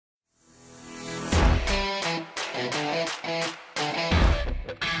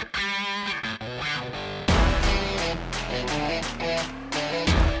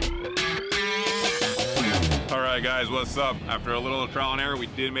What's up? After a little trial and error, we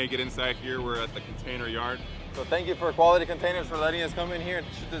did make it inside here. We're at the container yard. So thank you for Quality Containers for letting us come in here and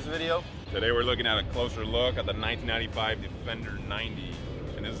shoot this video. Today we're looking at a closer look at the 1995 Defender 90,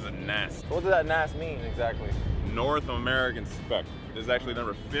 and this is a NAS. What does that NAS mean exactly? North American spec. This is actually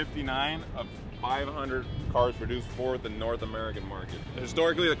number 59 of 500 cars produced for the North American market.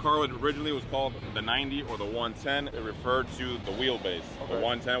 Historically, the car originally was called the 90 or the 110. It referred to the wheelbase. Okay. The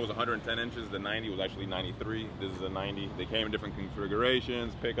 110 was 110 inches, the 90 was actually 93. This is a 90. They came in different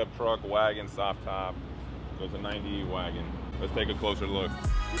configurations, pickup truck, wagon, soft top. So it's a 90 wagon. Let's take a closer look.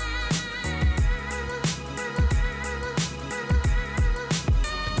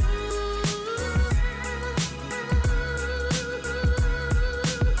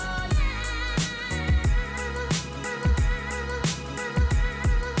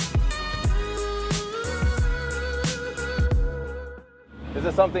 Is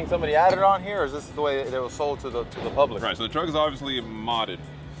this something somebody added on here, or is this the way it was sold to the public? Right, so the truck is obviously modded.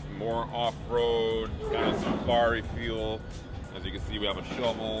 More off-road, kind of safari feel. As you can see, we have a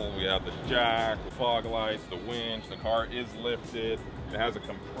shovel, we have the jack, the fog lights, the winch. The car is lifted. It has a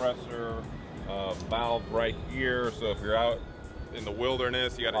compressor valve right here. So if you're out in the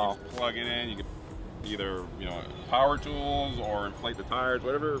wilderness, you got to just plug it in. You can either, power tools or inflate the tires,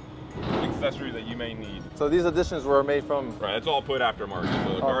 whatever accessories that you may need. So these additions were made from? Right, it's all put aftermarket.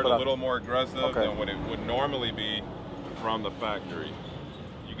 So the car is a little more aggressive than what it would normally be from the factory.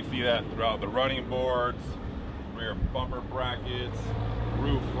 You can see that throughout the running boards, rear bumper brackets,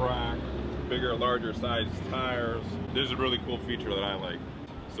 roof rack, bigger, larger sized tires. This is a really cool feature that I like.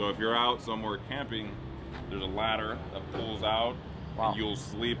 So if you're out somewhere camping, there's a ladder that pulls out and you'll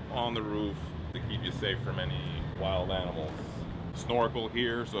sleep on the roof to keep you safe from any wild animals. Snorkel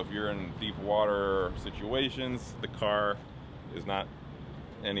here, so if you're in deep water situations, the car is not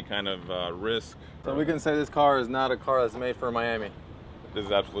any kind of risk. So we can say this car is not a car that's made for Miami. This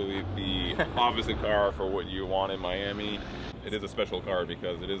is absolutely the opposite car for what you want in Miami. It is a special car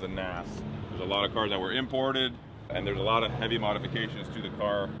because it is a NAS. There's a lot of cars that were imported, and there's a lot of heavy modifications to the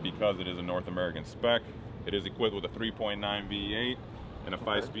car because it is a North American spec. It is equipped with a 3.9 V8 and a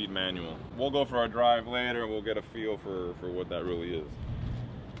 5-speed manual. We'll go for our drive later and we'll get a feel for what that really is.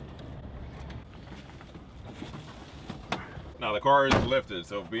 Now the car is lifted,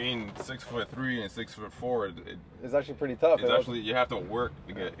 so being 6'3" and 6'4", it's actually pretty tough. It's actually, you have to work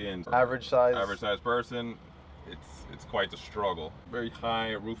to get in. Average size person, it's quite the struggle. Very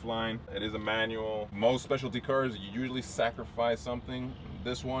high roof line. It is a manual. Most specialty cars, you usually sacrifice something.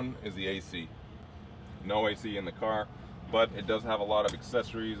 This one is the AC. No AC in the car, but it does have a lot of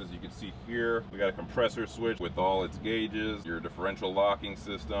accessories. As you can see here, we got a compressor switch with all its gauges, your differential locking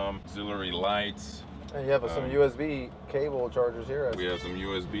system, auxiliary lights. And you have some USB cable chargers here. We have some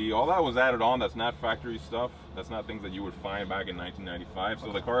USB. All that was added on. That's not factory stuff. That's not things that you would find back in 1995.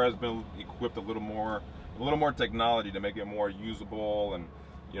 So the car has been equipped a little more technology to make it more usable, and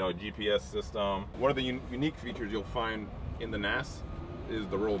a GPS system. One of the unique features you'll find in the NAS is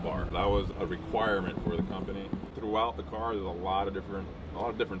the roll bar. That was a requirement for the company. Throughout the car, there's a lot of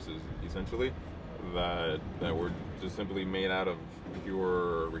differences essentially that were just simply made out of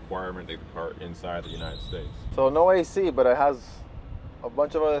pure requirement to the car inside the United States. So no AC, but it has a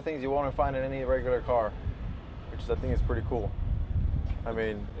bunch of other things you won't find in any regular car, which I think is pretty cool. I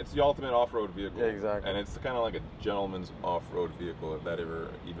mean, it's the ultimate off-road vehicle. Yeah, exactly. And it's kind of like a gentleman's off-road vehicle, if that ever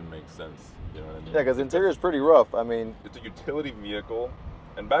even makes sense. You know what I mean? Yeah, because the interior is pretty rough. I mean, it's a utility vehicle.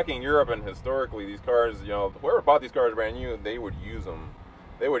 And back in Europe and historically, these cars, whoever bought these cars brand new, they would use them.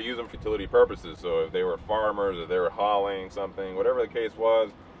 They would use them for utility purposes. So if they were farmers, if they were hauling something, whatever the case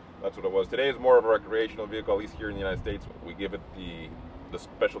was, that's what it was. Today is more of a recreational vehicle, at least here in the United States. We give it the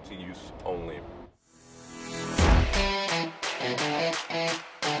specialty use only.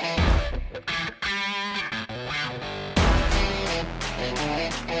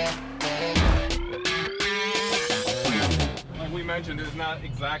 Like we mentioned, it's not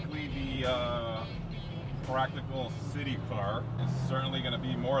exactly the practical city car. It's certainly going to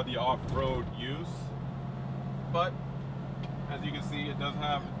be more of the off-road use, but as you can see, it does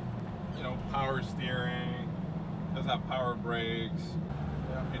have power steering, it does have power brakes.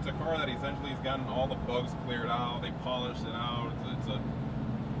 Yeah. It's a car that essentially has gotten all the bugs cleared out. They polished it out. The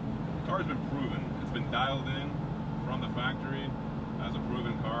car's been proven. It's been dialed in from the factory as a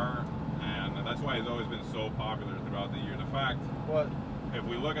proven car, and that's why it's always been so popular throughout the years. In fact, if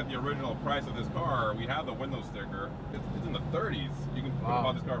we look at the original price of this car, we have the window sticker. It's in the 30s. You can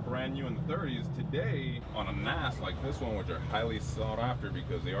buy this car brand new in the 30s. Today, on a NAS like this one, which are highly sought after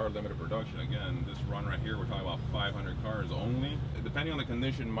because they are limited production. Again, this run right here, we're talking about 500 cars only. Depending on the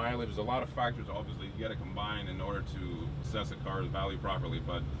condition, mileage, there's a lot of factors obviously you got to combine in order to assess a car's value properly.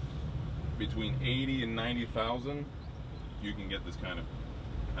 But between 80 and 90,000, you can get this kind of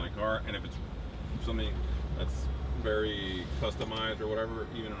car. And if it's something that's very customized or whatever,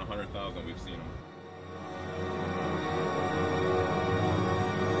 even in 100,000 we've seen them.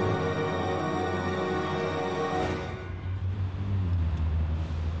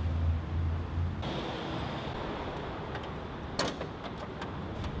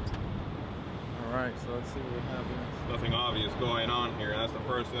 Alright, so let's see what happens. Nothing obvious going on here. That's the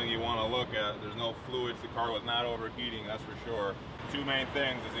first thing you want to look at. There's no fluids. The car was not overheating, that's for sure. Two main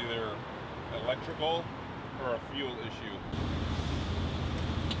things is either electrical or a fuel issue.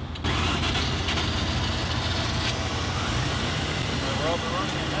 We're up and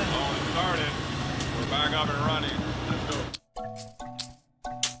running. Oh, it started. We're back up and running. Let's go.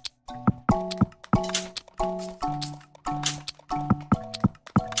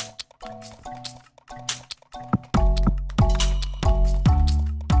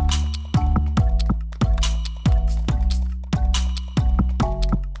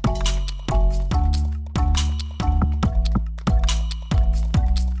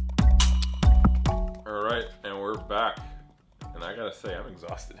 Back, and I gotta say I'm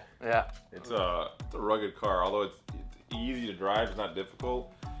exhausted. Yeah, it's a rugged car. Although it's easy to drive, it's not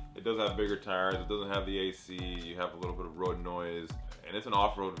difficult. It does have bigger tires. It doesn't have the AC. You have a little bit of road noise, and it's an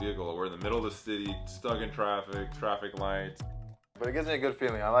off-road vehicle. We're in the middle of the city, stuck in traffic lights. But it gives me a good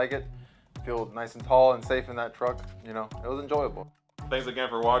feeling. I like it. I feel nice and tall and safe in that truck. You know, it was enjoyable. Thanks again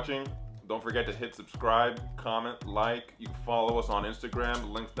for watching. Don't forget to hit subscribe, comment, like. You can follow us on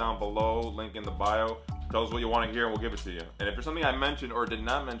Instagram. Links down below. Link in the bio. Tell us what you want to hear and we'll give it to you. And if there's something I mentioned or did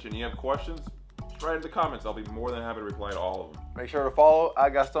not mention, you have questions, just write in the comments. I'll be more than happy to reply to all of them. Make sure to follow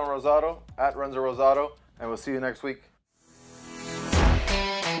at Gaston Rossato, at Renzo Rossato, and we'll see you next week.